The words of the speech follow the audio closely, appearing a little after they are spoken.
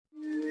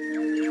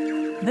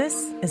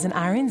This is an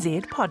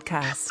RNZ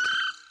podcast.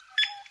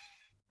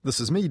 This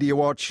is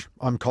Mediawatch.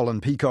 I'm Colin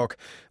Peacock.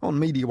 On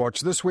Mediawatch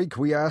this week,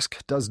 we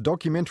ask, does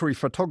documentary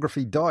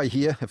photography die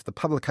here if the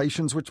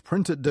publications which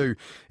print it do?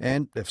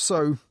 And if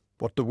so,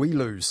 what do we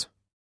lose?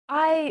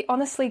 I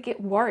honestly get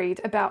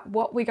worried about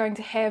what we're going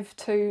to have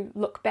to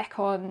look back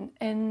on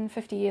in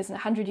 50 years and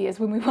 100 years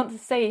when we want to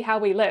see how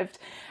we lived.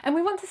 And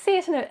we want to see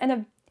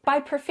it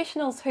by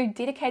professionals who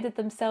dedicated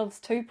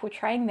themselves to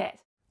portraying that.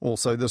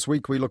 Also this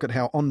week, we look at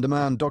how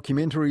on-demand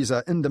documentaries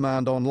are in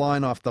demand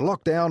online after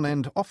lockdown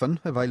and often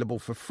available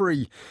for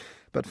free.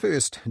 But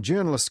first,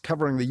 journalists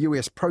covering the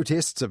US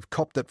protests have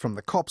copped it from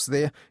the cops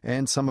there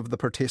and some of the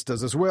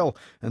protesters as well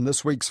in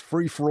this week's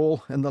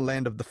free-for-all in the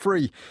land of the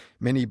free.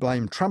 Many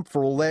blame Trump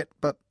for all that,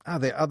 but are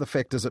there other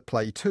factors at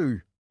play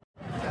too?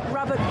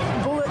 Rubber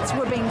bullets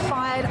were being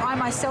fired. I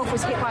myself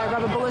was hit by a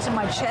rubber bullet in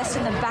my chest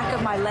and the back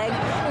of my leg.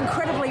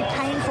 Incredibly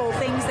painful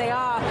things they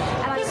are.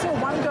 And I saw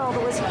one girl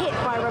that was hit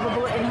by a rubber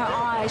bullet in her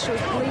eye. She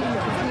was bleeding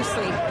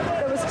profusely.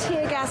 There was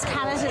tear gas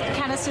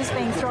canisters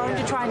being thrown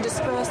to try and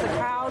disperse the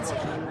crowds.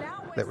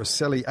 That was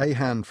Sally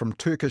Ayhan from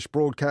Turkish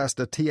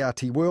broadcaster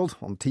TRT World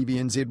on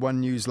TVNZ1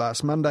 News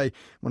last Monday,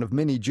 one of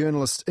many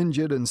journalists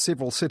injured in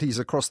several cities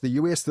across the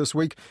US this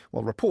week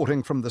while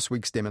reporting from this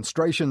week's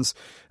demonstrations.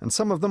 And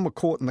some of them were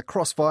caught in the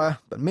crossfire,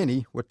 but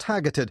many were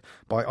targeted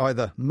by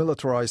either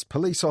militarised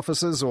police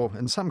officers or,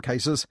 in some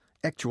cases,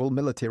 actual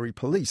military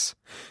police.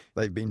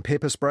 They've been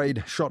pepper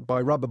sprayed, shot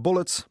by rubber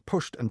bullets,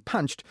 pushed and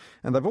punched,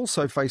 and they've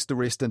also faced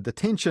arrest and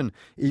detention,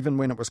 even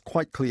when it was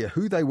quite clear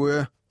who they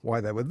were, why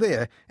they were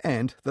there,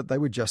 and that they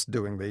were just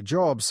doing their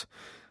jobs.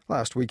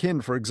 Last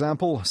weekend, for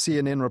example,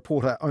 CNN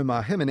reporter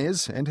Omar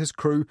Jimenez and his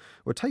crew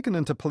were taken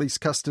into police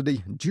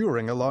custody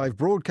during a live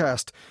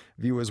broadcast.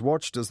 Viewers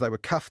watched as they were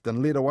cuffed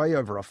and led away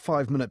over a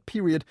 5-minute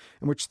period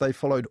in which they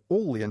followed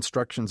all the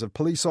instructions of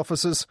police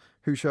officers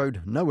who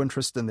showed no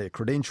interest in their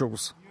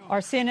credentials.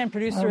 Our CNN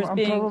producer is I'm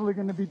being... probably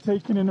going to be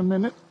taken in a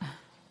minute.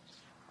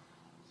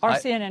 Our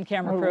CNN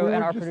camera crew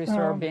and our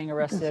producer are being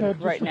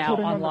arrested right now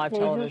on live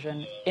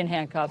television in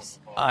handcuffs.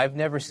 I've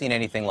never seen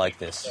anything like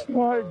this.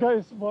 Why,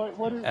 guys,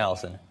 what is...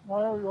 Allison.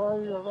 Why are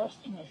you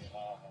arresting us?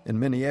 In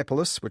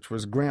Minneapolis, which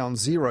was ground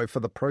zero for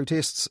the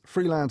protests,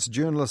 freelance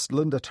journalist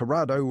Linda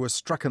Tirado was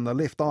struck in the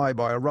left eye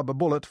by a rubber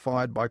bullet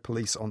fired by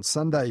police on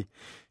Sunday.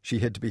 She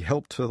had to be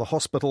helped to the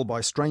hospital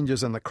by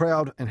strangers in the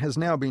crowd and has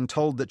now been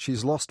told that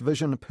she's lost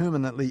vision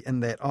permanently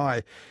in that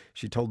eye.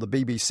 She told the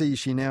BBC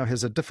she now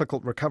has a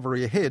difficult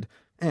recovery ahead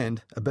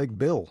and a big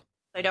bill.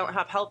 I don't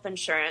have health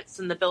insurance,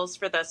 and the bills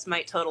for this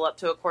might total up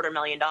to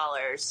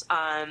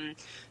 $250,000.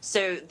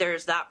 So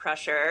there's that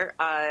pressure.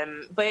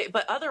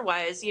 But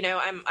otherwise, you know,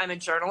 I'm a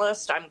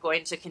journalist. I'm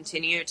going to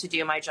continue to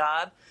do my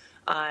job.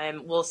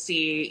 We'll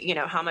see, you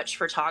know, how much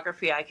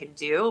photography I can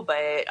do,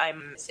 but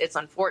it's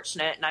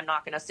unfortunate, and I'm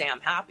not going to say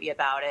I'm happy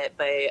about it.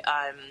 But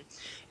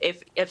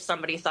if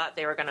somebody thought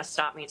they were going to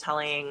stop me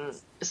telling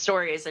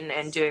stories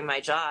and doing my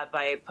job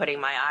by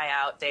putting my eye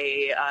out,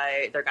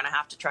 they're going to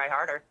have to try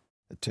harder.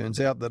 It turns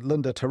out that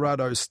Linda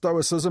Tirado's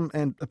stoicism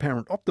and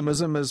apparent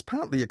optimism is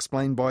partly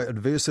explained by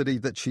adversity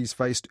that she's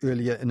faced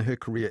earlier in her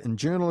career in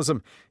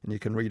journalism, and you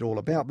can read all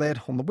about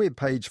that on the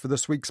webpage for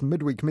this week's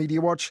Midweek Media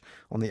Watch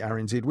on the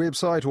RNZ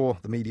website or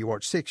the Media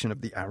Watch section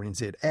of the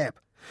RNZ app.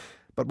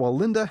 But while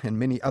Linda and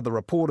many other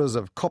reporters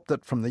have copped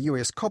it from the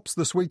US cops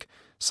this week,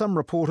 some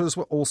reporters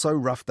were also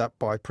roughed up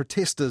by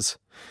protesters.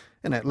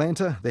 In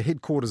Atlanta, the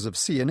headquarters of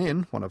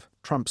CNN, one of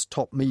Trump's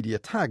top media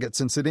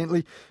targets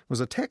incidentally, was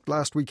attacked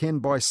last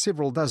weekend by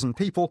several dozen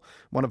people,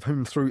 one of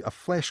whom threw a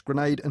flash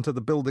grenade into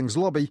the building's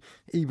lobby,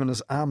 even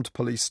as armed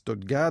police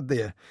stood guard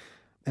there.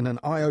 In an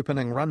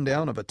eye-opening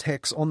rundown of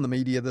attacks on the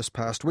media this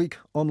past week,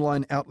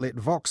 online outlet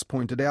Vox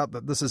pointed out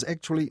that this is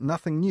actually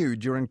nothing new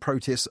during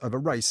protests over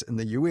race in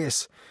the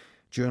US.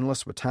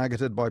 Journalists were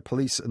targeted by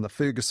police in the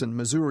Ferguson,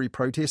 Missouri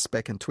protests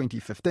back in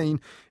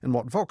 2015 in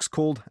what Vox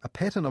called a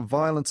pattern of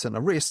violence and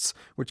arrests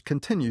which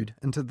continued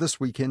into this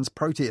weekend's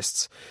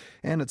protests.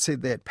 And it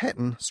said that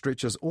pattern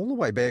stretches all the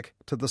way back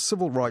to the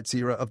civil rights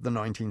era of the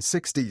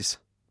 1960s.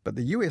 But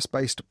the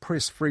US-based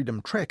Press Freedom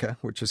Tracker,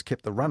 which has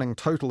kept the running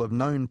total of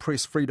known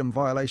press freedom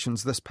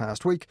violations this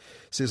past week,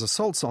 says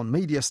assaults on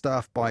media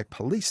staff by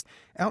police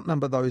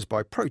outnumber those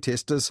by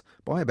protesters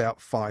by about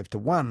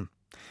 5-1.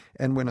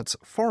 And when it's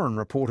foreign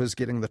reporters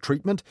getting the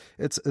treatment,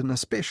 it's an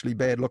especially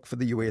bad look for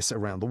the US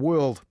around the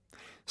world.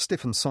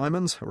 Stefan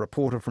Simons, a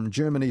reporter from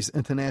Germany's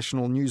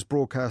international news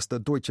broadcaster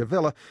Deutsche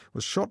Welle,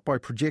 was shot by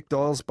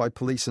projectiles by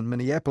police in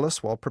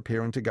Minneapolis while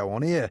preparing to go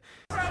on air.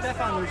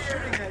 Stefan, we're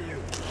shooting at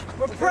you.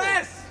 We're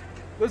press!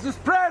 This is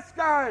press,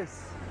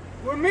 guys!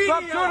 We're media!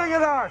 Stop shooting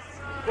at us!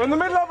 We're in the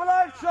middle of a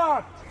live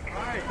shot!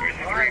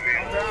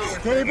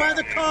 Stay by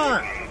the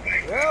car!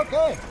 Yeah,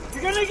 okay.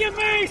 You're gonna get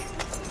maced!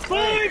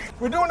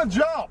 We're doing a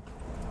job.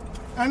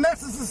 And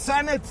this is the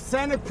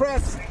Senate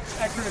press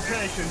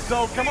accreditation,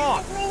 so come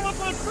on. Roll up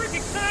on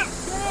freaking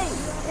cops,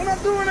 go! We're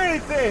not doing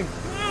anything.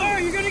 Oh,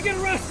 you're gonna get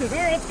arrested. All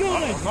right, let's go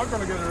then. I'm not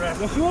gonna get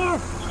arrested. Yes, you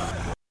are.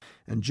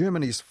 And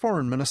Germany's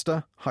foreign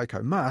minister,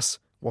 Heiko Maas,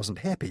 wasn't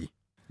happy.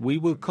 We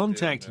will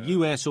contact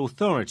US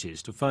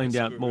authorities to find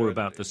out more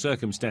about the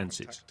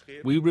circumstances.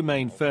 We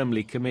remain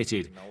firmly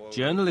committed.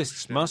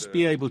 Journalists must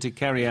be able to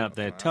carry out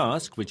their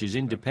task, which is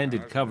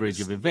independent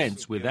coverage of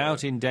events,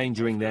 without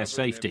endangering their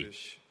safety.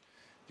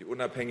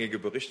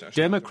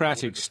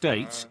 Democratic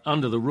states,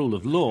 under the rule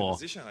of law,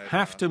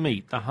 have to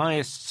meet the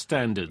highest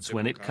standards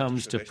when it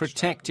comes to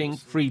protecting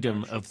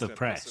freedom of the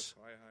press.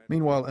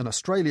 Meanwhile, in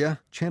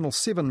Australia, Channel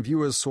 7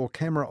 viewers saw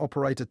camera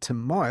operator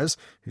Tim Myers,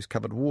 who's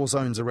covered war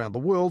zones around the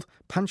world,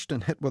 punched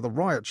and hit with a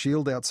riot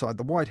shield outside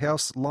the White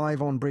House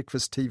live on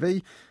Breakfast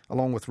TV,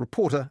 along with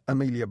reporter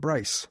Amelia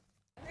Brace.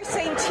 We've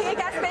seen tear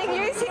gas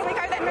being used. Here we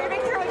go, they're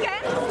moving through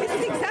again. This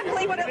is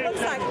exactly what it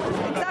looks like.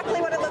 Exactly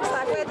what it looks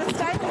like. We're to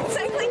stay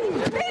safely.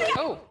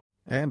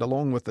 And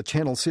along with the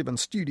Channel 7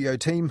 studio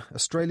team,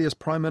 Australia's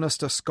Prime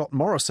Minister Scott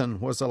Morrison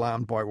was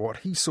alarmed by what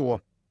he saw.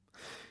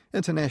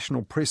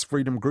 International press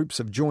freedom groups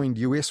have joined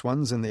US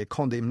ones in their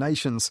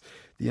condemnations.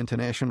 The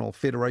International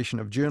Federation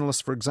of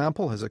Journalists, for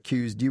example, has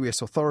accused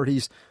US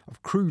authorities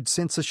of crude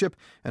censorship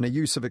and a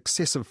use of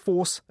excessive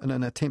force in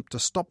an attempt to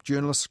stop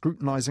journalists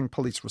scrutinising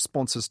police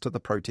responses to the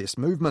protest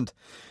movement.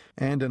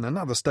 And in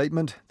another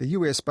statement, the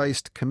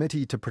US-based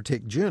Committee to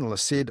Protect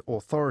Journalists said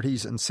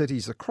authorities in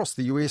cities across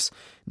the US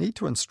need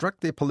to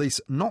instruct their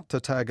police not to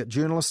target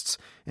journalists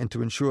and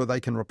to ensure they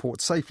can report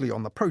safely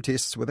on the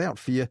protests without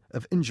fear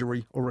of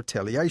injury or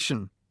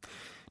retaliation.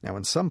 Now,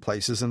 in some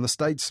places in the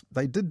States,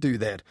 they did do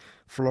that.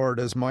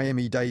 Florida's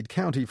Miami-Dade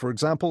County, for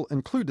example,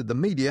 included the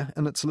media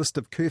in its list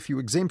of curfew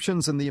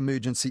exemptions and the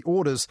emergency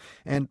orders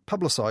and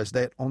publicised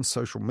that on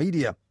social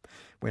media.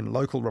 When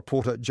local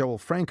reporter Joel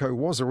Franco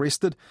was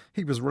arrested,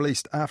 he was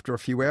released after a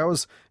few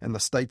hours, and the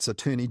state's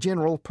Attorney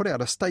General put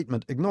out a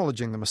statement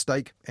acknowledging the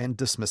mistake and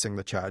dismissing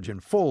the charge in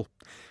full.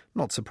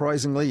 Not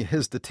surprisingly,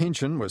 his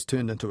detention was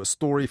turned into a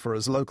story for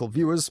his local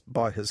viewers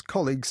by his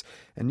colleagues,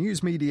 and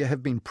news media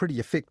have been pretty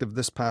effective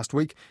this past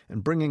week in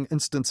bringing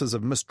instances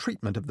of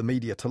mistreatment of the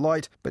media to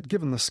light. But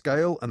given the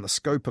scale and the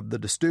scope of the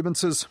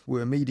disturbances,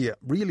 were media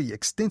really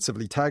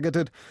extensively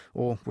targeted,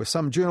 or were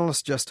some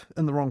journalists just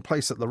in the wrong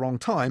place at the wrong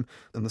time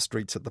in the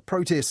streets at the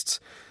protests?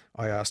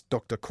 I asked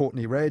Dr.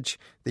 Courtney Radge,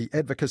 the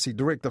Advocacy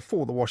Director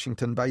for the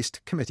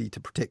Washington-based Committee to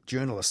Protect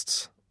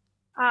Journalists.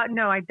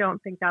 No, I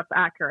don't think that's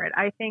accurate.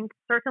 I think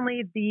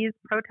certainly these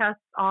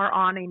protests are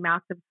on a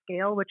massive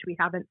scale, which we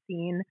haven't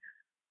seen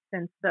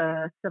since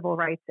the civil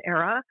rights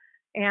era.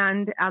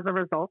 And as a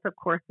result, of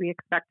course, we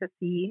expect to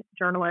see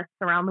journalists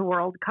around the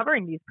world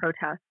covering these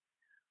protests.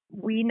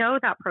 We know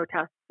that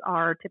protests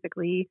are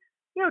typically,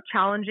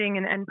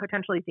 challenging and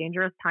potentially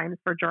dangerous times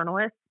for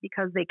journalists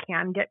because they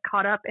can get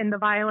caught up in the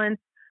violence.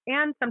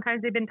 And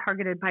sometimes they've been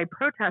targeted by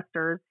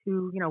protesters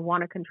who,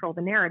 want to control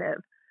the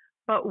narrative.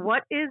 But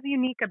what is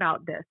unique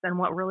about this and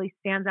what really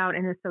stands out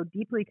and is so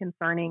deeply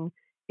concerning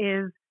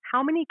is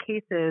how many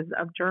cases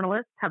of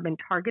journalists have been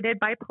targeted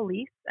by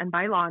police and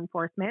by law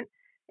enforcement,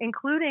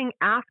 including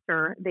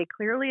after they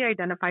clearly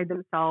identified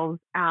themselves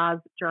as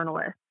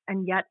journalists,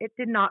 and yet it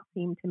did not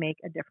seem to make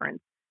a difference.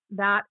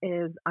 That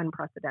is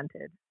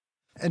unprecedented.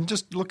 And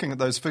just looking at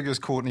those figures,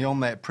 Courtney,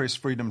 on that press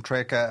freedom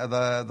tracker,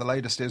 the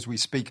latest as we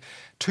speak,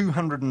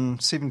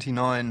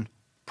 279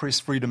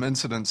 press freedom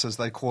incidents, as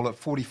they call it,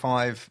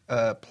 45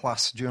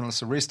 plus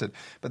journalists arrested.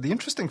 But the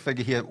interesting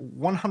figure here,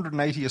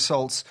 180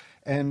 assaults,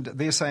 and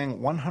they're saying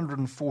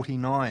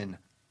 149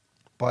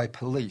 by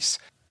police.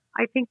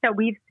 I think that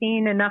we've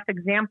seen enough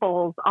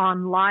examples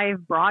on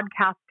live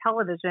broadcast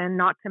television,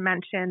 not to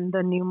mention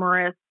the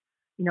numerous,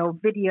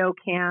 video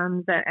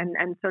cams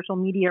and social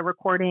media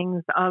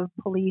recordings of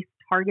police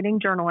targeting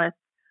journalists.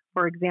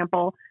 For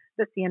example,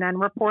 the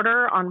CNN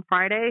reporter on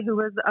Friday who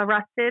was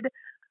arrested.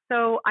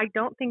 So I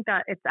don't think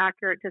that it's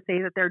accurate to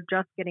say that they're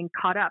just getting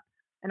caught up.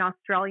 An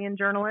Australian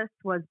journalist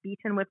was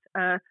beaten with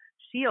a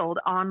shield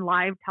on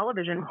live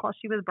television while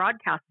she was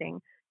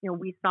broadcasting.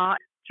 We saw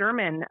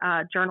German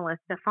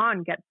journalist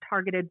Stefan get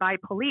targeted by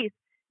police,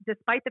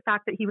 despite the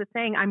fact that he was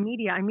saying, I'm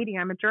media,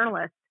 I'm a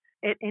journalist.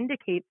 It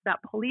indicates that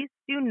police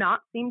do not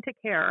seem to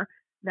care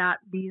that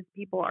these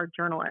people are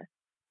journalists.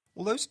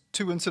 Well, those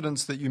two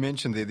incidents that you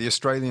mentioned there, the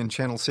Australian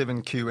Channel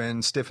 7Q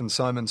and Stefan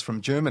Simons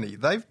from Germany,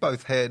 they've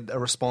both had a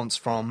response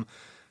from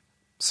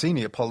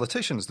senior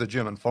politicians, the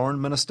German foreign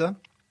minister,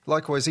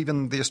 likewise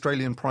even the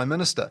Australian Prime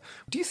Minister.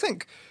 Do you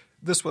think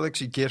this will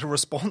actually get a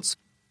response?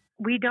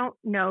 We don't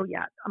know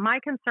yet. My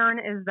concern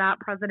is that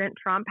President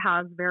Trump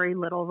has very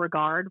little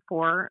regard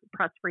for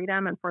press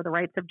freedom and for the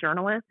rights of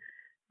journalists.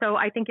 So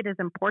I think it is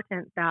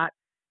important that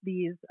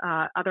these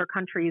other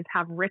countries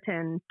have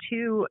written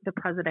to the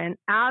president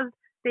as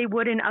they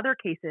would in other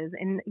cases,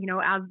 and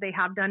as they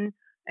have done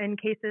in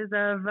cases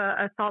of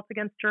assaults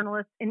against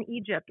journalists in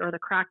Egypt or the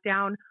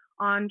crackdown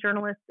on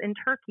journalists in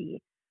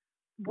Turkey.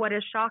 What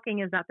is shocking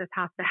is that this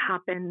has to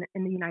happen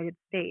in the United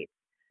States.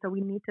 So we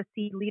need to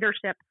see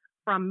leadership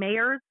from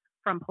mayors,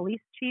 from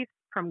police chiefs,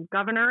 from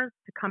governors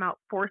to come out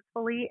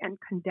forcefully and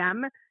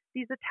condemn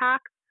these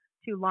attacks,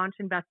 to launch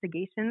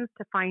investigations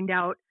to find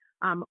out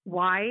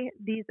why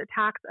these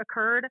attacks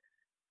occurred,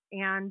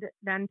 and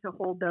then to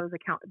hold those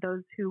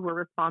who were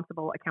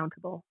responsible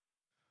accountable.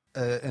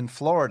 in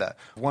Florida.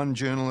 One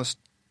journalist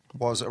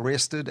was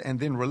arrested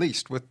and then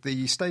released, with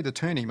the state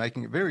attorney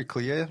making it very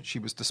clear she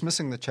was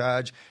dismissing the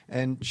charge,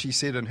 and she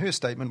said in her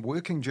statement,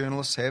 working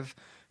journalists have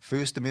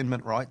First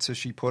Amendment rights, as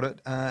she put it,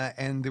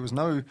 and there was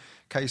no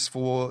case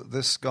for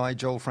this guy,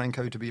 Joel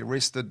Franco, to be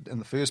arrested in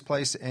the first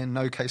place, and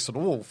no case at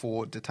all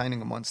for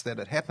detaining him once that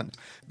had happened.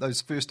 Those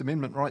First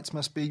Amendment rights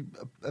must be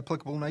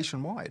applicable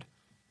nationwide.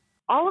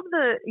 All of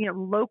the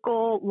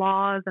local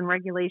laws and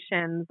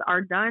regulations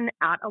are done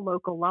at a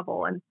local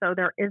level, and so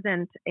there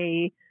isn't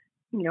a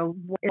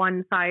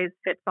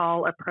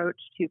one-size-fits-all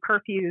approach to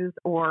curfews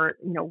or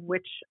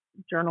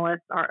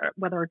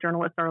whether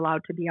journalists are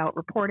allowed to be out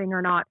reporting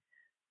or not.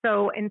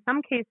 So in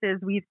some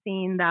cases, we've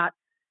seen that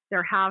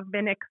there have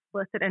been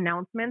explicit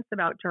announcements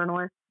about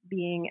journalists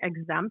being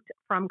exempt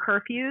from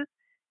curfews.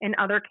 In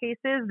other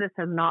cases, this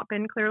has not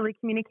been clearly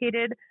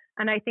communicated.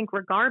 And I think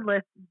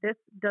regardless, this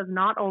does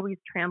not always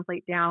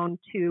translate down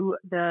to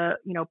the,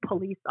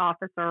 police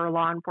officer or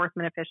law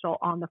enforcement official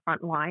on the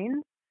front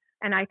lines.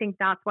 And I think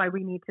that's why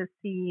we need to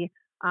see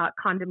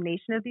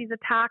condemnation of these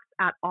attacks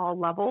at all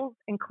levels,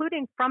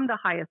 including from the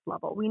highest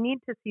level. We need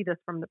to see this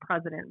from the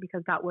president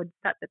because that would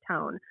set the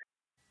tone.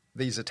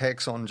 These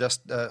attacks on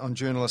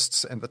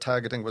journalists and the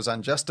targeting was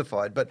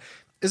unjustified, but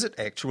is it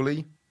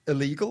actually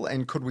illegal?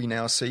 And could we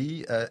now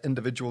see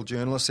individual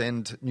journalists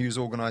and news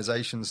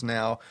organisations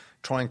now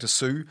trying to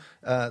sue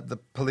the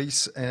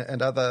police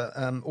and other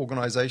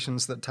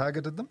organisations that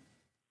targeted them?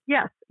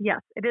 Yes.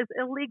 It is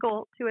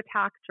illegal to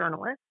attack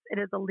journalists. It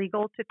is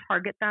illegal to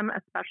target them,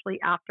 especially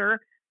after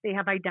they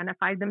have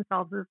identified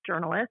themselves as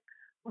journalists.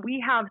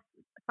 We have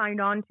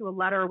signed on to a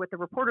letter with the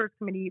Reporters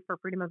Committee for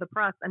Freedom of the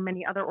Press and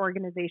many other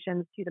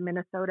organizations to the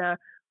Minnesota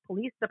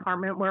Police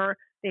Department, where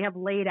they have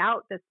laid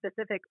out the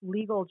specific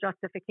legal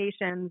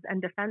justifications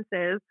and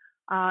defenses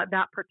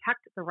that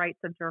protect the rights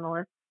of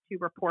journalists to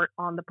report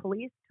on the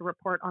police, to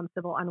report on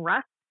civil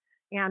unrest,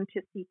 and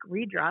to seek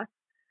redress.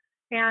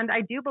 And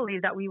I do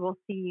believe that we will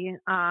see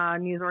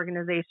news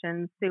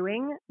organizations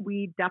suing.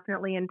 We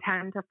definitely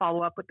intend to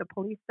follow up with the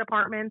police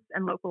departments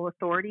and local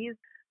authorities.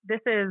 This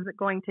is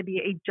going to be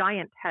a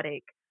giant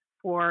headache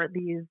for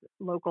these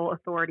local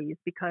authorities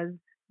because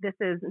this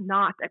is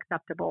not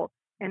acceptable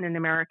in an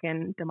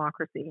American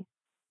democracy.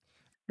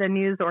 The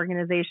news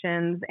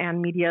organizations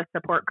and media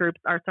support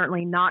groups are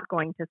certainly not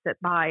going to sit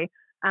by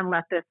and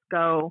let this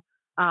go,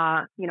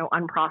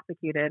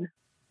 unprosecuted.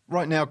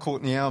 Right now,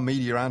 Courtney, our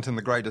media aren't in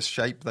the greatest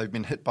shape. They've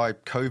been hit by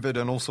COVID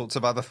and all sorts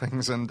of other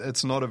things, and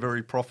it's not a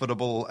very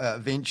profitable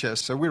venture.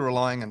 So we're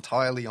relying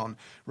entirely on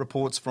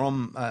reports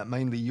from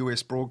mainly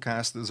US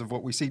broadcasters of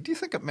what we see. Do you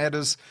think it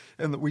matters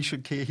and that we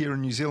should care here in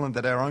New Zealand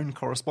that our own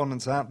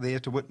correspondents aren't there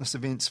to witness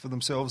events for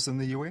themselves in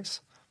the US?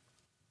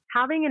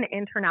 Having an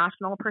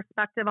international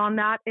perspective on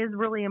that is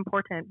really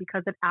important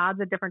because it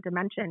adds a different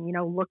dimension.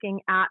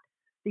 Looking at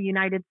the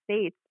United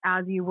States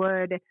as you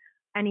would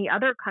any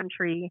other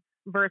country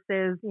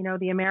versus,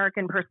 the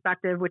American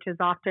perspective, which is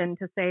often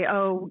to say,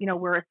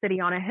 we're a city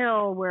on a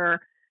hill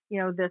where,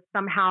 this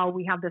somehow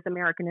we have this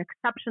American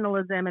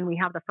exceptionalism and we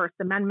have the First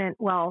Amendment.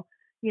 Well,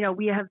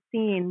 we have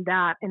seen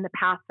that in the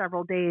past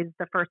several days,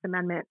 the First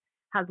Amendment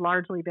has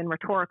largely been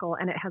rhetorical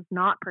and it has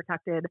not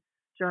protected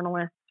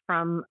journalists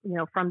from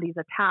these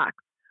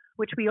attacks,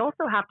 which we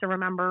also have to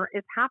remember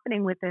is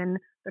happening within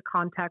the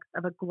context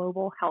of a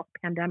global health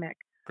pandemic.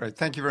 Great.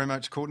 Thank you very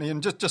much, Courtney.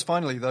 And just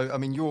finally, though,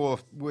 you're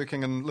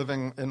working and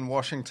living in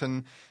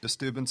Washington,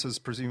 disturbances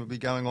presumably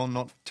going on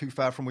not too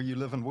far from where you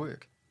live and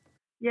work.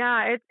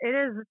 Yeah, it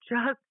is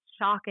just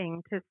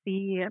shocking to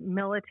see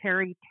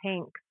military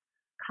tanks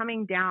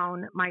coming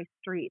down my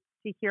streets,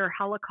 to hear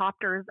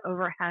helicopters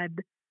overhead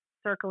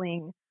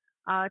circling,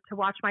 to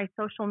watch my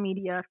social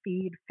media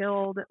feed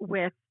filled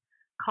with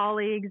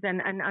colleagues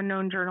and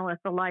unknown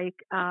journalists alike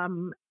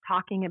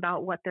talking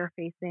about what they're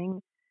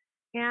facing.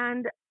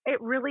 And it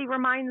really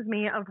reminds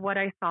me of what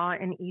I saw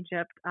in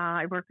Egypt.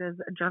 I worked as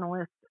a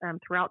journalist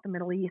throughout the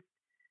Middle East.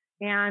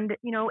 And,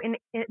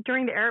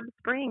 during the Arab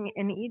Spring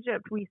in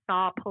Egypt, we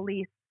saw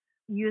police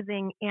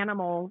using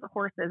animals,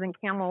 horses and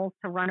camels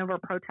to run over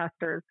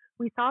protesters.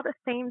 We saw the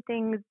same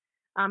things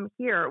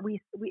here.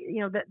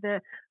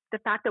 The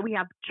fact that we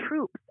have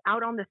troops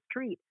out on the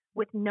street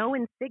with no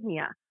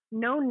insignia,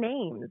 no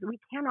names. We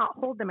cannot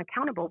hold them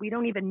accountable. We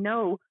don't even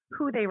know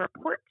who they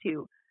report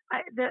to.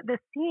 The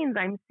scenes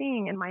I'm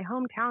seeing in my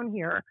hometown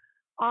here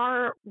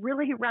are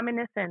really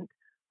reminiscent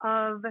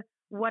of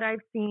what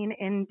I've seen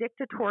in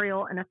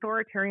dictatorial and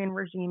authoritarian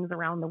regimes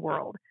around the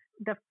world.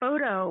 The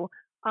photo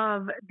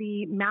of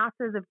the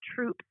masses of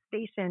troops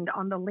stationed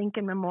on the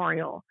Lincoln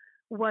Memorial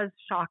was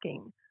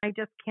shocking. I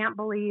just can't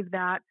believe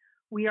that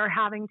we are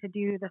having to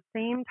do the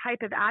same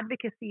type of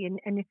advocacy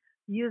and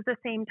use the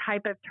same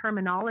type of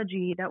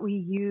terminology that we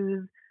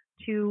use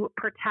to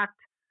protect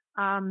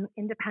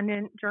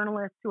independent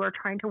journalists who are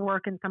trying to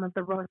work in some of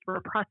the most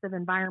repressive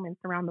environments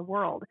around the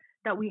world,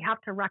 that we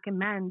have to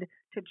recommend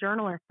to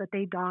journalists that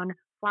they don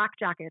flak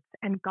jackets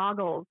and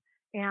goggles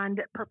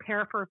and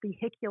prepare for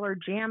vehicular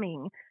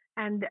jamming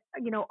And,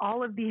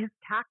 all of these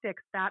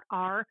tactics that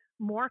are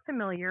more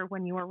familiar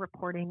when you are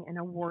reporting in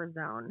a war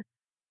zone.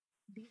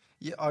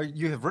 Yeah,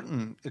 you have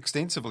written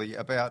extensively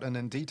about and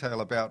in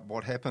detail about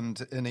what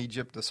happened in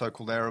Egypt, the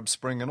so-called Arab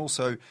Spring, and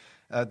also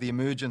the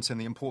emergence and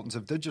the importance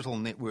of digital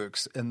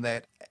networks in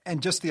that.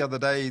 And just the other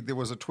day, there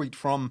was a tweet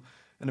from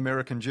an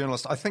American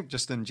journalist, I think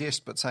just in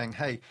jest, but saying,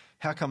 hey,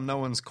 how come no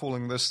one's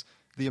calling this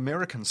the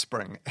American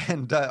Spring?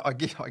 And I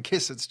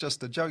guess it's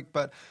just a joke,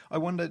 but I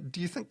wonder,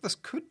 do you think this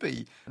could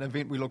be an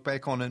event we look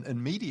back on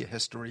in media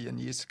history in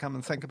years to come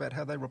and think about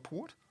how they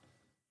report?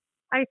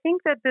 I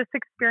think that this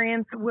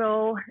experience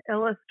will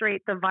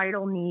illustrate the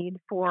vital need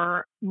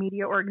for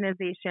media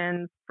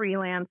organizations,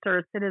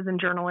 freelancers, citizen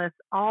journalists,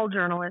 all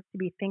journalists to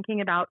be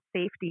thinking about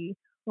safety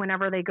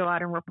whenever they go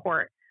out and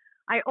report.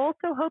 I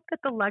also hope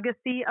that the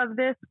legacy of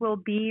this will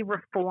be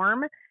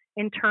reform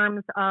in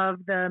terms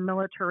of the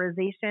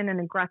militarization and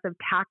aggressive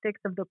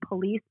tactics of the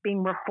police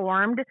being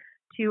reformed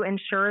to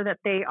ensure that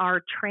they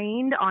are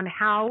trained on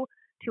how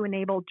to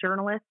enable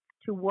journalists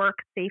to work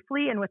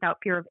safely and without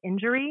fear of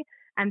injury,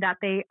 and that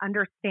they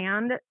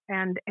understand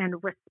and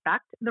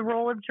respect the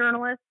role of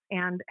journalists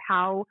and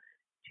how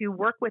to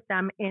work with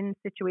them in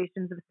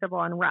situations of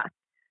civil unrest.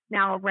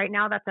 Now, right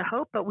now, that's a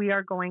hope, but we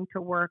are going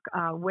to work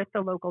with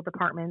the local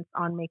departments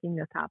on making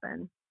this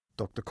happen.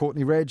 Dr.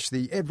 Courtney Radge,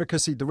 the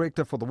Advocacy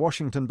Director for the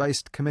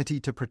Washington-based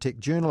Committee to Protect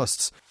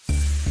Journalists.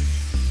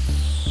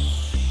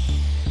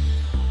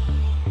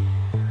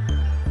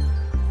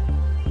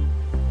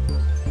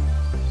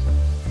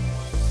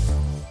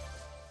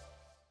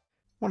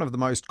 One of the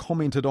most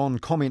commented on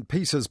comment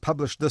pieces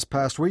published this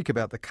past week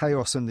about the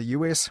chaos in the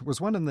US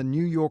was one in the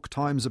New York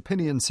Times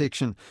opinion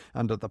section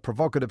under the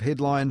provocative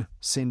headline,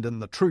 "Send in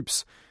the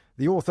Troops."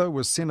 The author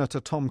was Senator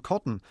Tom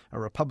Cotton, a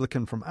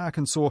Republican from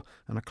Arkansas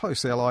and a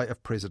close ally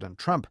of President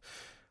Trump.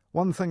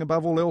 "One thing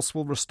above all else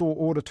will restore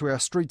order to our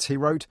streets," he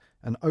wrote,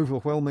 "an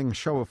overwhelming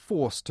show of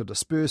force to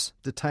disperse,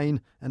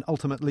 detain and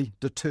ultimately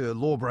deter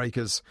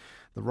lawbreakers."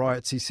 The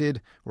riots, he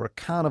said, were a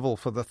carnival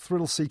for the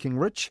thrill-seeking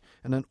rich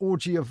and an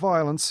orgy of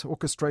violence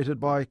orchestrated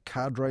by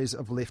cadres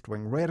of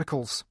left-wing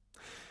radicals.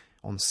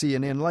 On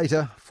CNN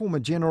later, former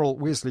General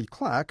Wesley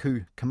Clark,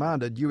 who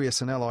commanded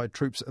US and Allied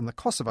troops in the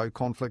Kosovo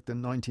conflict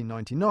in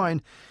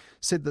 1999,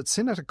 said that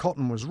Senator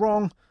Cotton was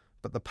wrong,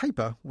 but the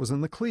paper was in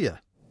the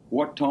clear.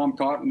 What Tom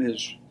Cotton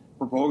is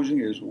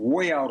proposing is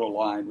way out of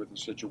line with the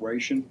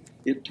situation.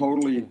 It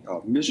totally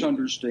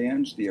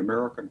misunderstands the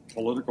American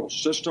political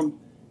system,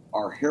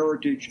 our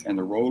heritage, and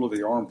the role of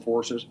the armed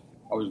forces.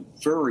 I was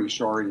very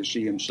sorry to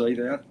see him say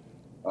that,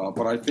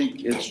 but I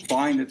think it's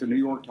fine that the New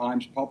York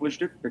Times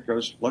published it,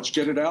 because let's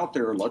get it out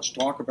there, let's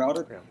talk about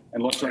it,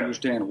 and let's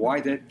understand why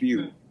that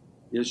view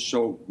is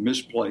so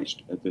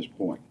misplaced at this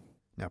point.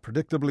 Now,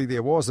 predictably,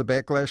 there was a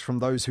backlash from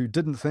those who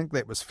didn't think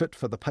that was fit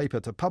for the paper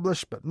to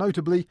publish, but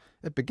notably,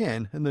 it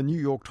began in the New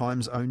York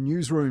Times' own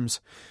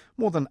newsrooms.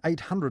 More than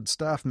 800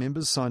 staff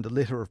members signed a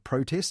letter of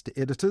protest to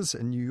editors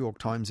and New York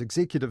Times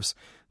executives.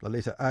 The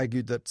letter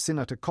argued that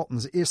Senator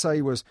Cotton's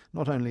essay was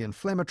not only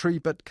inflammatory,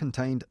 but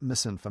contained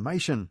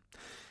misinformation.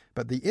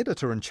 But the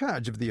editor in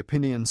charge of the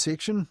opinion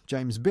section,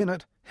 James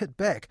Bennett, hit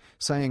back,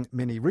 saying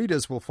many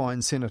readers will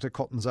find Senator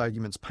Cotton's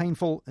arguments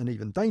painful and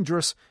even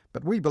dangerous,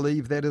 but we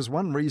believe that is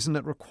one reason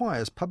it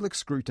requires public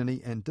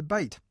scrutiny and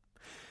debate.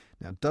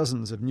 Now,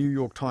 dozens of New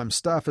York Times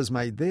staffers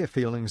made their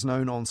feelings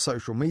known on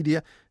social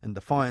media in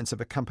defiance of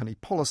a company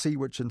policy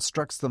which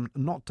instructs them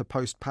not to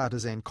post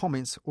partisan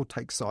comments or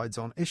take sides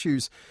on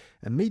issues.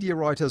 And media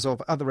writers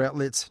of other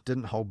outlets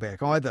didn't hold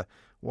back either.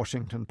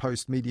 Washington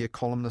Post media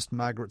columnist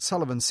Margaret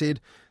Sullivan said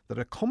that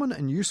a common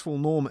and useful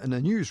norm in a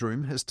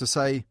newsroom is to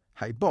say,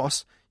 "Hey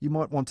boss, you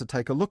might want to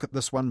take a look at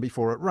this one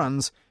before it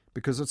runs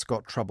because it's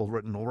got trouble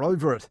written all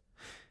over it."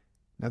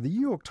 Now, the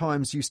New York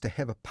Times used to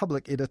have a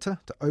public editor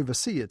to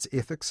oversee its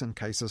ethics in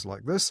cases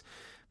like this,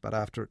 but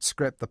after it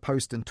scrapped the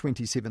post in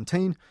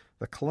 2017,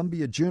 the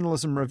Columbia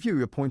Journalism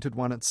Review appointed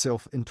one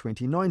itself in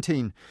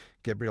 2019.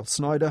 Gabriel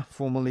Snyder,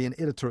 formerly an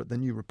editor at the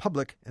New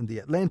Republic and The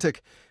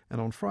Atlantic,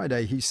 and on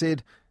Friday he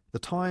said, "The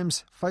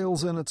Times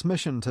fails in its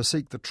mission to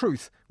seek the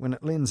truth when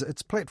it lends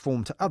its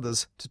platform to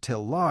others to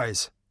tell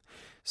lies."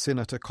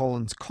 Senator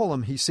Collins'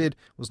 column, he said,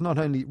 was not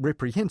only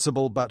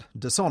reprehensible but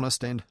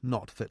dishonest and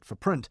not fit for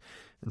print.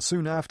 And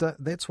soon after,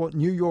 that's what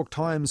New York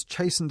Times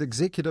chastened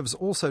executives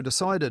also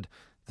decided.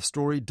 The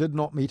story did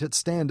not meet its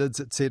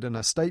standards, it said in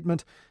a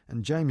statement,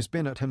 and James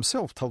Bennett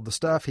himself told the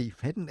staff he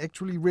hadn't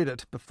actually read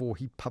it before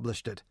he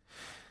published it.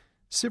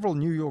 Several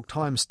New York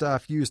Times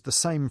staff used the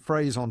same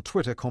phrase on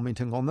Twitter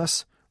commenting on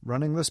this.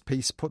 Running this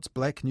piece puts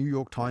black New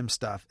York Times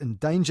staff in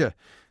danger.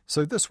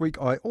 So this week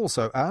I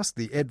also asked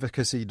the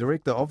Advocacy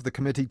Director of the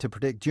Committee to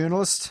Protect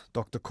Journalists,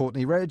 Dr.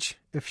 Courtney Radge,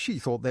 if she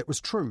thought that was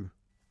true.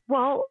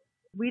 Well,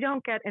 we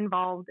don't get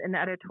involved in the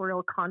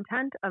editorial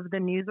content of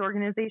the news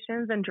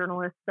organizations and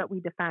journalists that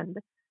we defend.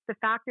 The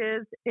fact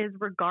is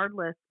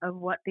regardless of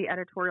what the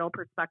editorial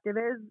perspective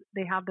is,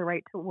 they have the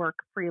right to work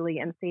freely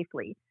and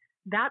safely.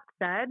 That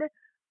said,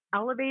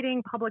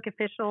 elevating public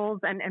officials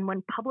and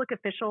when public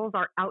officials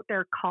are out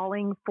there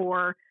calling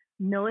for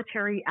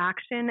military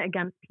action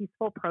against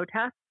peaceful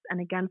protests and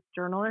against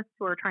journalists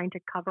who are trying to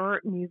cover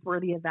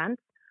newsworthy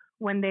events,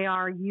 when they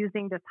are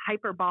using this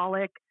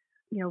hyperbolic,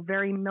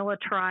 very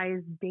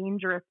militarized,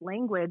 dangerous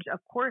language, of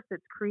course,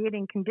 it's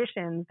creating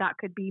conditions that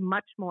could be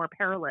much more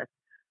perilous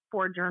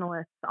for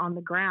journalists on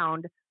the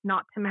ground,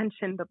 not to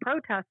mention the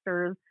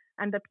protesters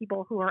and the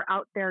people who are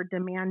out there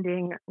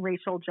demanding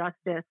racial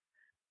justice.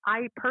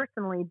 I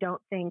personally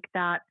don't think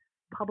that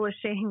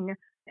publishing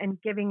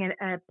and giving it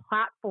a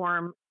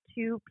platform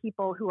to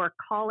people who are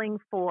calling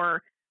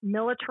for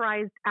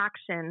militarized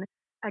action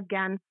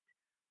against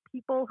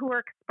people who are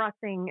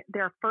expressing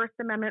their First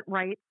Amendment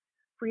rights,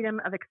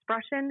 freedom of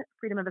expression,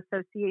 freedom of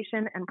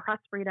association, and press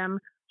freedom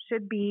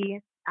should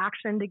be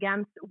actioned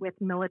against with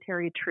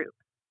military troops.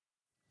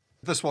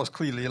 This was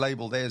clearly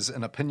labelled as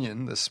an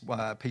opinion, this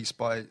piece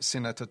by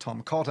Senator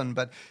Tom Cotton,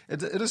 but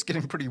it is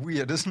getting pretty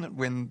weird, isn't it,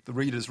 when the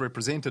reader's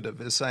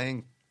representative is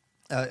saying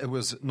it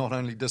was not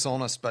only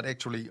dishonest but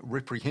actually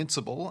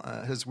reprehensible,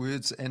 his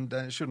words, and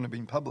shouldn't have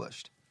been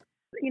published.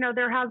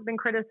 There has been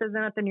criticism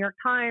at the New York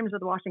Times or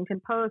the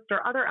Washington Post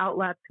or other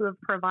outlets who have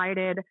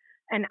provided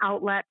an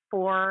outlet,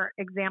 for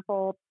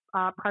example,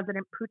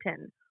 President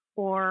Putin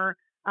or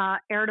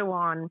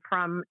Erdogan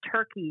from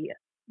Turkey,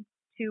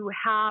 to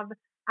have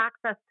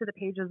access to the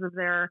pages of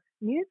their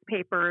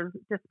newspapers,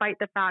 despite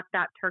the fact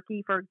that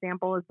Turkey, for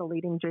example, is the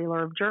leading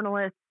jailer of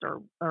journalists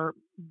or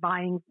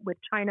vying with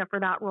China for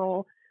that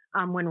role,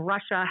 when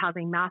Russia has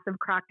a massive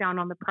crackdown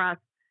on the press,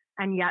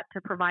 and yet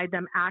to provide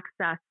them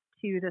access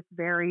to this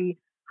very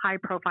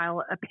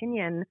high-profile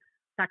opinion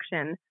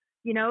section.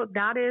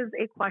 That is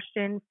a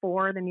question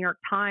for the New York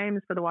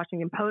Times, for the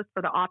Washington Post,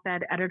 for the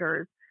op-ed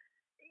editors.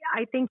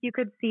 I think you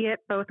could see it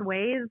both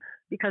ways,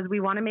 because we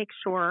want to make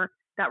sure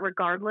that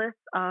regardless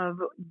of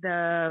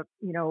the,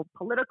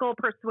 political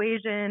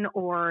persuasion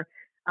or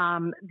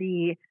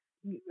the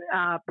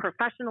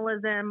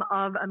professionalism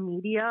of a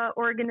media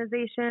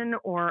organization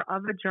or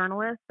of a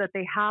journalist, that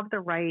they have the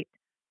right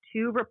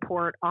to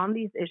report on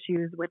these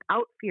issues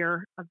without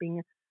fear of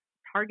being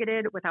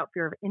targeted, without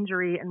fear of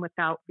injury, and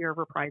without fear of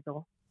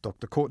reprisal.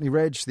 Dr. Courtney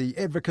Radge, the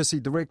Advocacy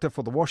Director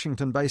for the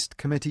Washington-based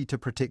Committee to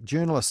Protect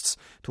Journalists,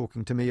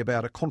 talking to me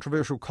about a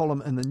controversial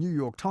column in the New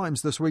York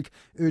Times this week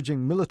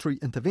urging military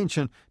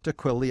intervention to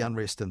quell the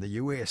unrest in the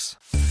US.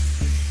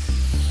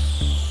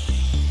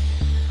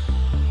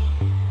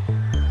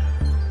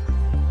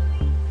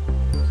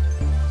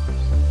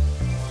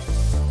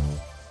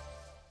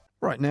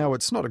 Right now,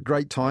 it's not a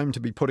great time to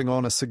be putting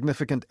on a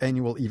significant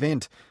annual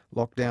event.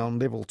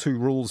 Lockdown Level 2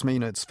 rules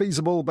mean it's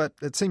feasible, but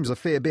it seems a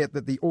fair bet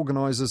that the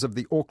organisers of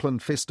the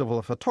Auckland Festival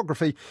of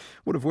Photography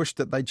would have wished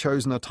that they'd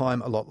chosen a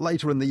time a lot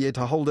later in the year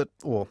to hold it,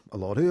 or a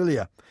lot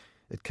earlier.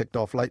 It kicked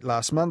off late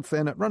last month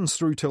and it runs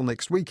through till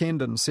next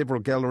weekend in several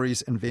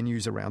galleries and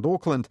venues around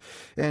Auckland.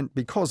 And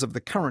because of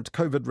the current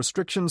COVID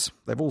restrictions,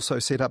 they've also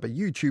set up a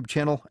YouTube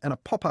channel and a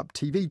pop-up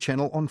TV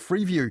channel on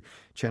Freeview,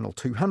 Channel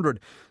 200,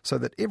 so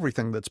that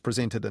everything that's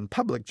presented in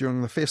public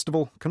during the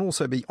festival can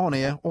also be on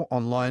air or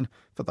online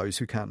for those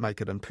who can't make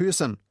it in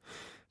person.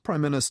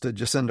 Prime Minister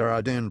Jacinda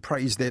Ardern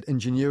praised that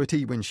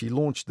ingenuity when she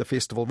launched the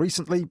festival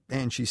recently,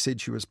 and she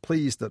said she was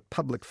pleased that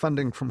public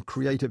funding from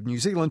Creative New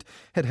Zealand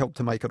had helped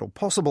to make it all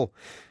possible.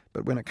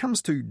 But when it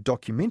comes to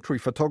documentary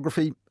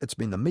photography, it's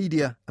been the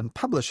media and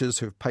publishers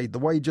who've paid the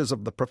wages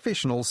of the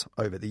professionals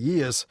over the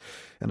years.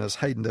 And as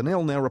Hayden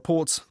Donnell now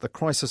reports, the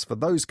crisis for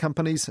those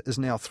companies is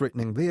now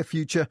threatening their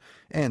future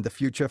and the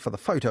future for the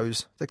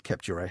photos that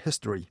capture our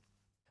history.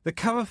 The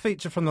cover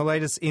feature from the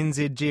latest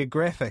NZ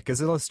Geographic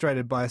is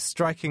illustrated by a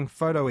striking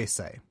photo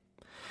essay.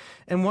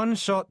 In one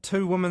shot,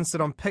 two women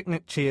sit on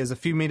picnic chairs a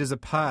few metres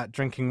apart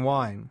drinking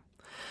wine.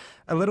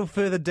 A little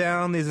further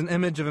down, there's an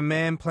image of a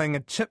man playing a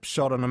chip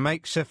shot on a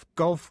makeshift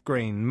golf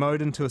green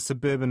mowed into a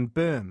suburban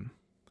berm.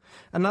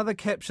 Another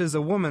captures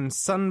a woman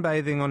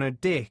sunbathing on her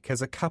deck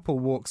as a couple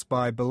walks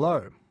by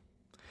below.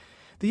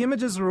 The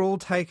images were all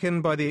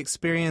taken by the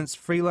experienced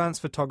freelance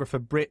photographer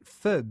Brett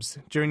Phibbs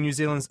during New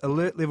Zealand's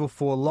Alert Level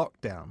 4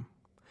 lockdown.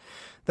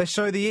 They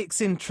show the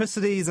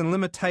eccentricities and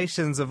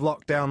limitations of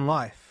lockdown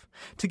life.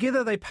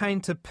 Together they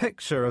paint a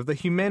picture of the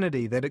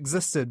humanity that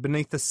existed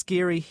beneath the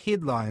scary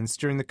headlines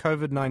during the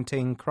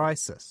COVID-19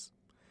 crisis.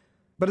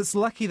 But it's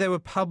lucky they were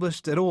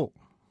published at all.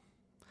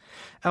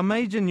 Our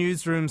major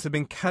newsrooms have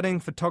been cutting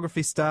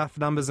photography staff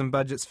numbers and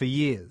budgets for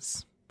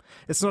years.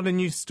 It's not a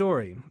new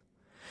story.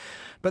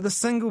 But the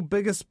single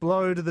biggest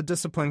blow to the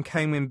discipline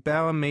came when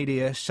Bauer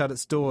Media shut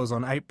its doors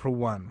on April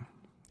 1.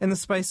 In the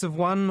space of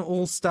one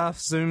all-staff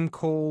Zoom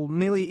call,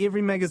 nearly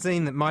every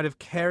magazine that might have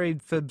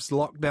carried Phibbs'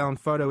 lockdown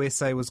photo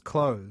essay was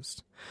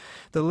closed.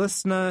 The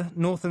Listener,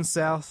 North and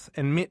South,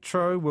 and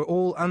Metro were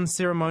all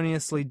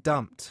unceremoniously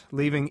dumped,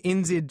 leaving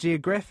NZ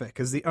Geographic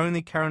as the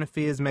only current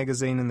affairs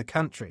magazine in the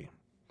country.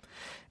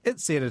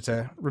 Its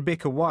editor,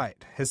 Rebecca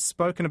White, has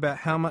spoken about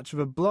how much of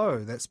a blow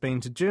that's been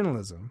to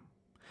journalism.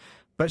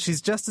 But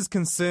she's just as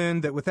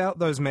concerned that without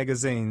those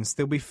magazines,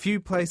 there'll be few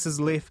places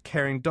left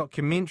carrying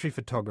documentary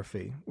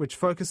photography, which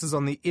focuses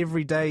on the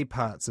everyday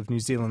parts of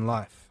New Zealand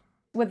life.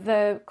 With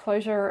the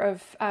closure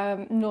of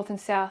North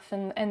and South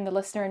and the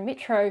Listener and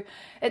Metro,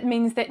 it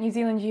means that New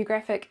Zealand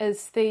Geographic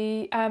is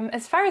the,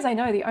 as far as I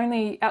know, the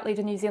only outlet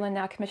in New Zealand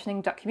now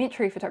commissioning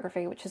documentary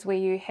photography, which is where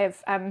you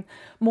have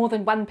more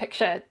than one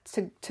picture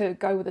to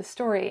go with a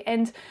story.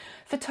 And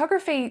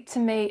photography, to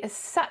me, is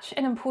such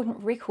an important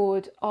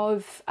record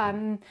of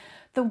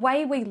the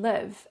way we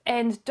live,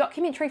 and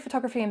documentary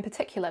photography in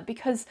particular,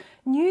 because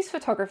news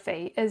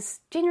photography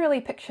is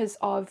generally pictures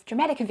of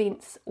dramatic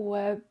events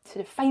or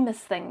sort of famous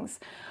things,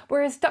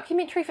 whereas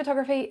documentary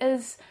photography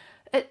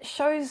it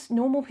shows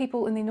normal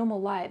people in their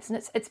normal lives,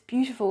 and it's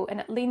beautiful, and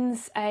it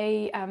lends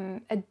a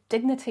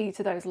dignity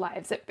to those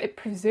lives. It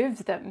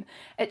preserves them.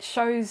 It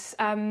shows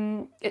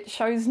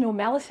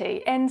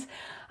normality, and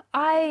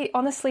I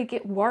honestly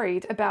get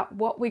worried about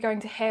what we're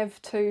going to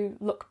have to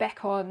look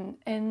back on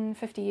in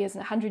 50 years and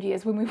 100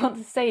 years when we want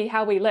to see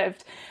how we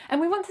lived. And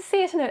we want to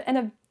see it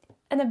in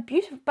a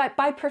beautiful,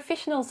 by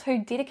professionals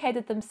who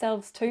dedicated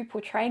themselves to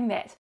portraying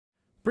that.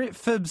 Brett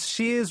Phibbs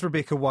shares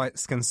Rebecca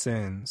White's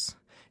concerns.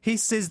 He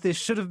says there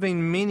should have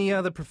been many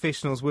other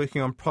professionals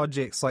working on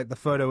projects like the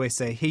photo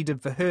essay he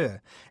did for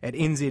her at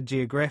NZ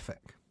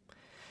Geographic.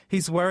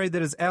 He's worried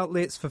that as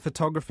outlets for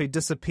photography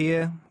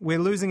disappear, we're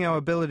losing our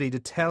ability to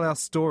tell our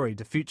story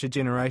to future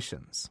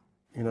generations.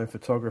 You know,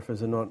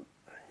 photographers are not,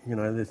 you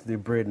know, their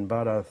bread and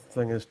butter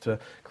thing is to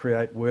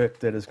create work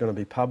that is going to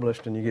be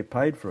published and you get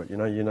paid for it. You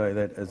know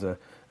that as a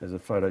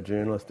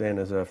photojournalist and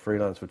as a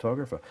freelance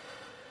photographer.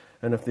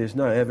 And if there's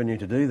no avenue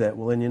to do that,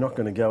 well, then you're not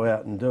going to go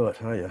out and do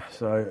it, are you?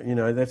 So, you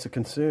know, that's a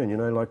concern, you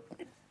know, like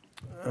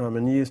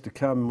in years to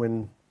come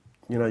when,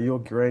 you know, your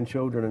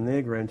grandchildren and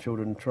their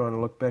grandchildren are trying to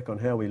look back on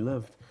how we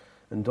lived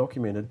and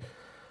documented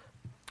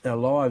our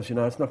lives, you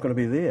know, it's not going to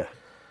be there.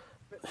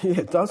 Yeah,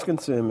 it does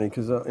concern me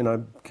because, you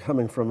know,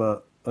 coming from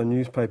a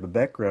newspaper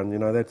background, you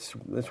know, that's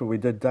what we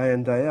did day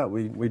in, day out.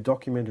 We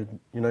documented,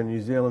 you know,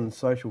 New Zealand's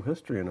social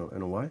history in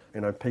a way.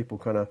 You know, people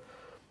kind of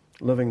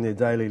living their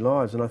daily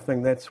lives, and I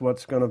think that's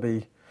what's going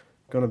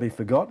to be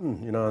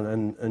forgotten, you know,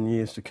 in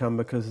years to come,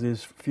 because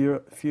there's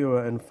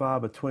fewer and far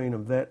between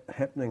of that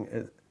happening,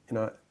 you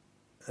know,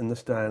 in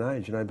this day and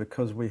age, you know,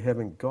 because we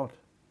haven't got,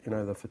 you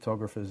know, the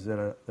photographers that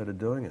are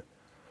doing it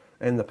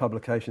and the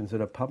publications that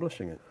are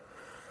publishing it.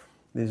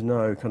 There's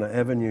no kind of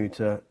avenue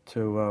to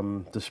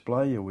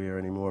display your wear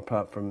anymore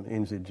apart from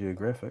NZ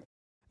Geographic.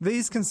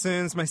 These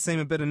concerns may seem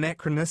a bit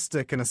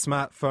anachronistic in a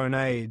smartphone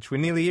age where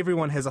nearly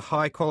everyone has a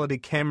high-quality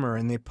camera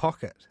in their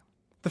pocket.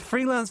 The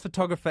freelance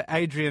photographer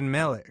Adrian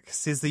Malik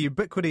says the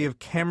ubiquity of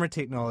camera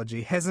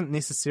technology hasn't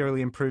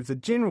necessarily improved the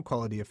general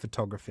quality of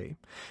photography,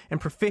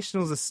 and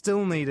professionals are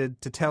still needed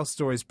to tell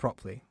stories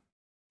properly.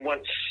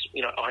 Once,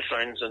 you know,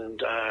 iPhones and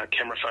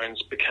camera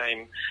phones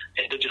became,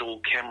 and digital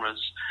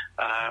cameras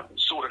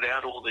sorted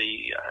out all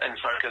the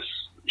in-focus,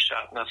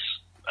 sharpness,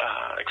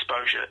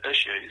 exposure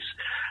issues,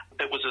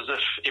 it was as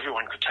if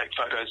everyone could take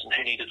photos and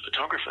who needed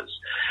photographers.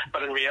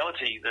 But in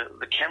reality,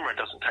 the camera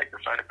doesn't take the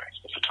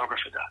photographs, the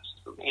photographer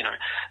does. You know,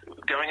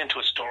 going into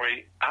a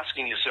story,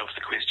 asking yourself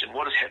the question,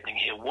 what is happening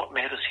here? What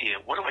matters here?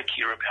 What do I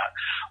care about?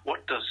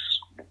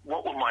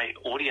 What will my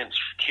audience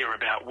care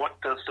about? What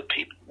do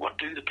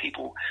the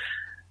people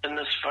in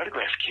this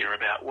photograph care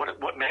about?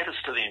 What matters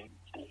to them?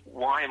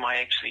 Why am I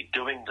actually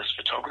doing this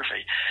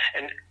photography?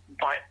 And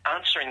by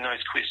answering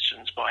those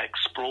questions, by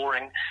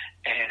exploring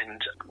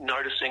and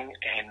noticing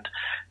and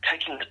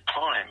taking the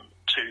time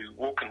to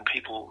walk in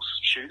people's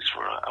shoes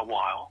for a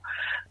while,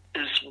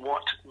 is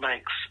what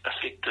makes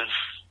effective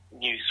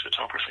news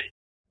photography.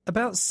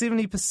 About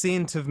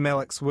 70% of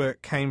Malik's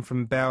work came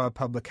from Bauer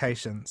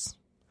Publications.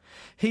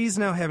 He's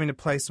now having to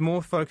place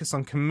more focus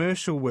on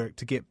commercial work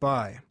to get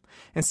by,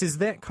 and says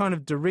that kind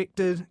of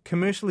directed,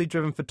 commercially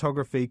driven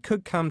photography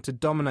could come to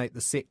dominate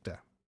the sector.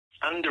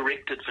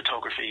 Undirected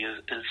photography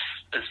is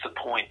the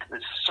point.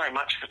 There's so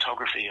much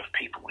photography of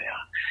people now,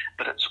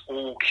 but it's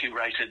all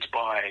curated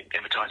by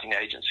advertising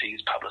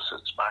agencies,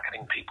 publicists,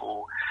 marketing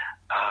people,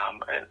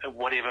 and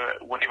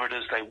whatever it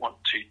is they want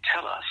to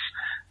tell us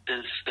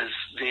is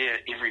there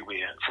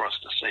everywhere for us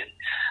to see.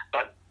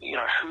 But, you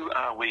know, who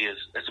are we as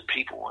a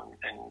people,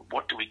 and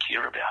what do we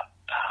care about?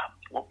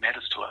 What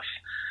matters to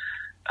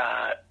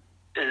us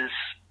is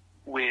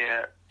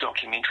where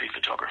documentary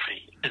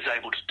photography is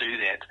able to do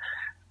that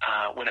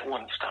when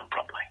it's done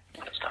properly,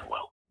 when it's done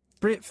well.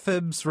 Brett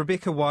Phibbs,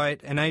 Rebecca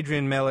White and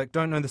Adrian Malik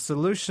don't know the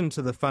solution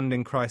to the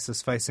funding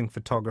crisis facing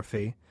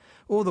photography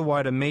or the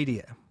wider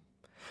media,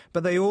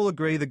 but they all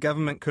agree the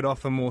government could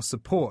offer more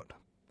support.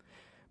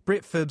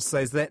 Brett Phibbs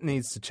says that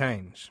needs to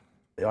change.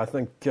 I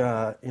think,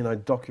 you know,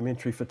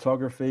 documentary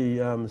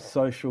photography,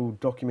 social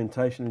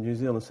documentation of New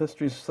Zealand's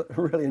history is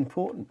really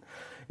important.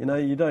 You know,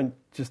 you don't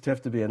just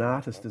have to be an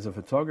artist as a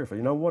photographer.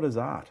 You know, what is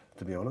art,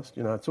 to be honest?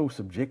 You know, it's all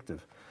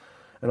subjective.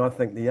 And I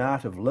think the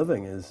art of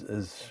living is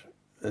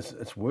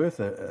worth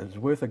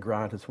a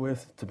grant. It's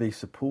worth to be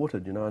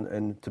supported, you know,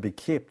 and to be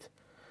kept.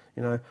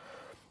 You know,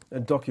 a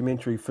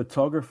documentary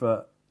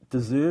photographer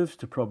deserves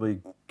to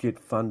probably get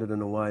funded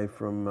in a way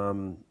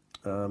from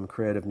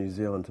Creative New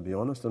Zealand, to be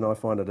honest, and I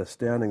find it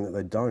astounding that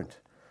they don't.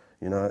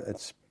 You know,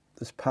 it's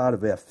it's part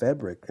of our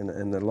fabric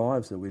and the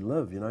lives that we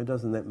live,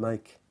 doesn't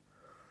that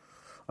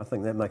I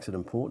think that makes it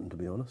important, to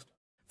be honest.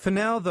 For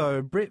now,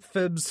 though, Brett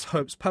Phibbs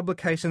hopes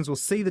publications will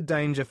see the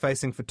danger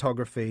facing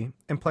photography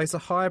and place a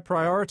higher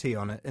priority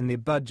on it in their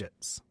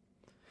budgets.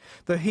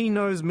 Though he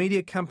knows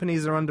media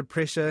companies are under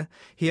pressure,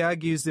 he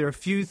argues there are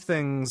few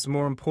things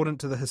more important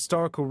to the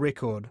historical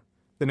record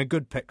than a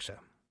good picture.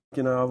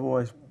 I've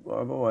always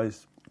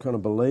kind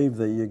of believed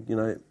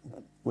that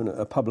when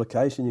a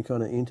publication, you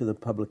kind of enter the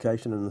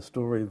publication and the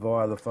story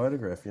via the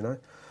photograph. You're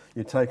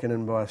taken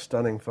in by a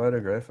stunning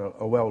photograph,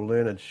 a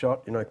well-learned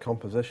shot,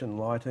 composition,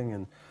 lighting,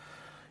 and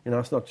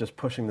it's not just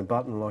pushing the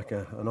button like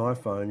an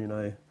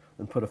iPhone,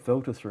 and put a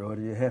filter through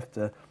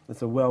it.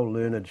 It's a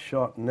well-learned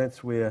shot, and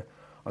that's where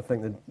I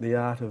think the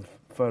art of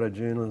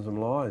photojournalism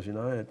lies.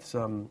 It's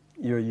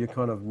you're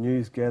kind of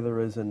news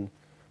gatherers and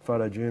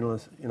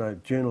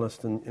photojournalists,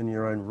 journalists in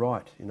your own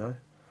right.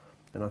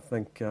 And I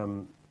think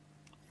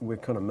we're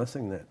kind of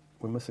missing that.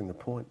 We're missing the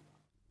point.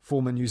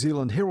 Former New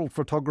Zealand Herald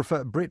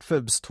photographer Brett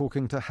Phibbs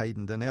talking to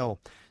Hayden Donnell.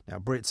 Now,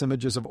 Brett's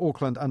images of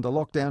Auckland under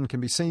lockdown can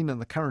be seen in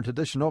the current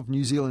edition of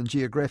New Zealand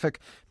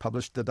Geographic,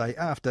 published the day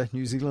after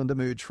New Zealand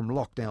emerged from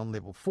lockdown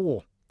level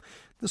 4.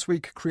 This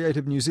week,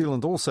 Creative New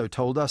Zealand also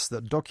told us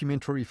that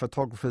documentary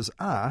photographers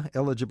are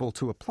eligible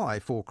to apply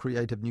for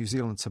Creative New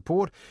Zealand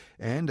support,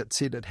 and it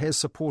said it has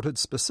supported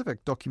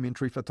specific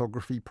documentary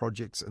photography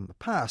projects in the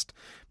past.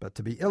 But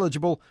to be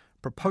eligible,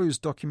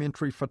 proposed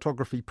documentary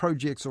photography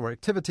projects or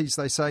activities,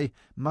 they say,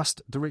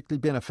 must directly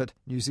benefit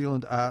New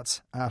Zealand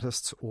arts,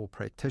 artists or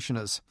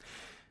practitioners.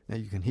 Now,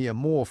 you can hear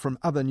more from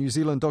other New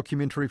Zealand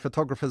documentary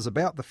photographers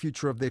about the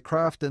future of their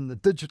craft in the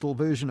digital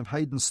version of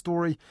Hayden's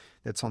story.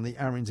 That's on the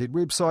RNZ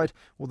website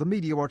or the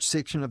Mediawatch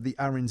section of the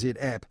RNZ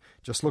app.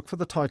 Just look for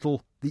the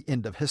title, The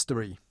End of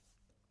History.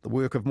 The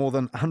work of more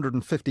than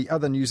 150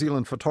 other New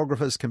Zealand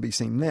photographers can be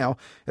seen now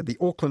at the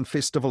Auckland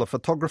Festival of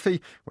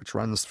Photography, which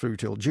runs through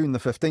till June the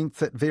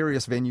 15th at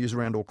various venues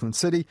around Auckland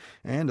City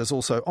and is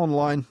also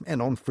online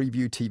and on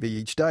Freeview TV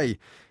each day.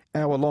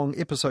 Hour-long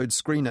episodes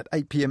screen at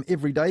 8 p.m.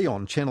 every day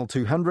on Channel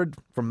 200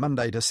 from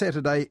Monday to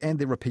Saturday, and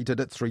they're repeated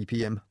at 3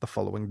 p.m. the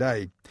following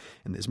day.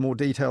 And there's more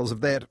details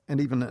of that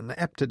and even an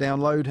app to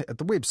download at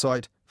the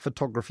website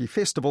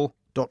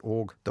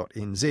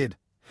photographyfestival.org.nz.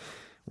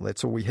 Well,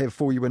 that's all we have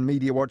for you in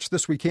Media Watch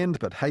this weekend,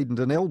 but Hayden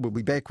Donnell will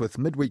be back with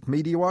Midweek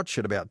Media Watch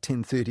at about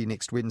 10:30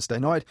 next Wednesday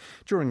night,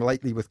 during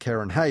Lately with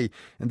Karen Hay.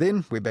 And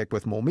then we're back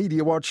with more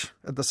Media Watch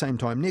at the same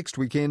time next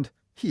weekend,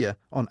 here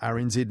on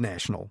RNZ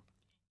National.